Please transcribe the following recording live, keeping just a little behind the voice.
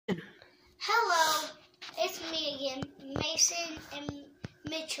Hello, it's me again, Mason and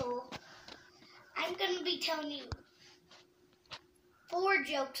Mitchell. I'm going to be telling you 4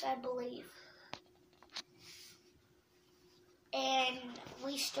 jokes, I believe. And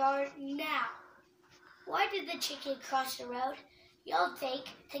we start now. Why did the chicken cross the road? You'll think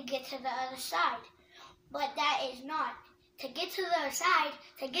to get to the other side. But that is not. To get to the other side,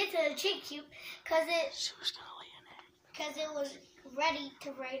 to get to the chicken coop, because she was going to lay an egg. Because it was ready to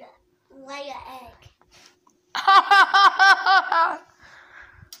lay an egg.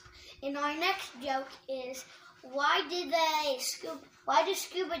 And our next joke is, why do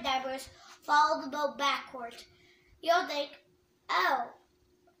scuba divers follow the boat backwards? You'll think, oh,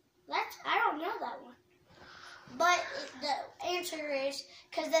 I don't know that one. But the answer is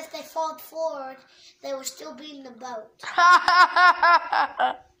because if they fall forward, they will still be in the boat.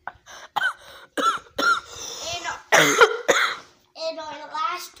 And our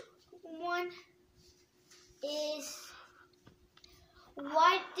last one is,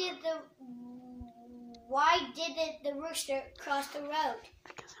 why didn't the rooster cross the road?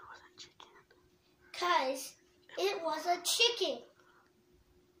 Because it wasn't chicken. Because it was a chicken.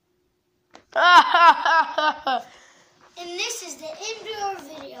 And this is the end of our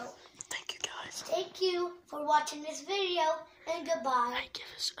video. Thank you, guys. Thank you for watching this video, and goodbye. Hey,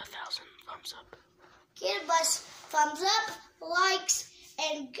 give us 1,000 thumbs up. Give us thumbs up, likes,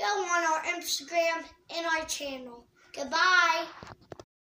 and go on our Instagram and our channel. Goodbye.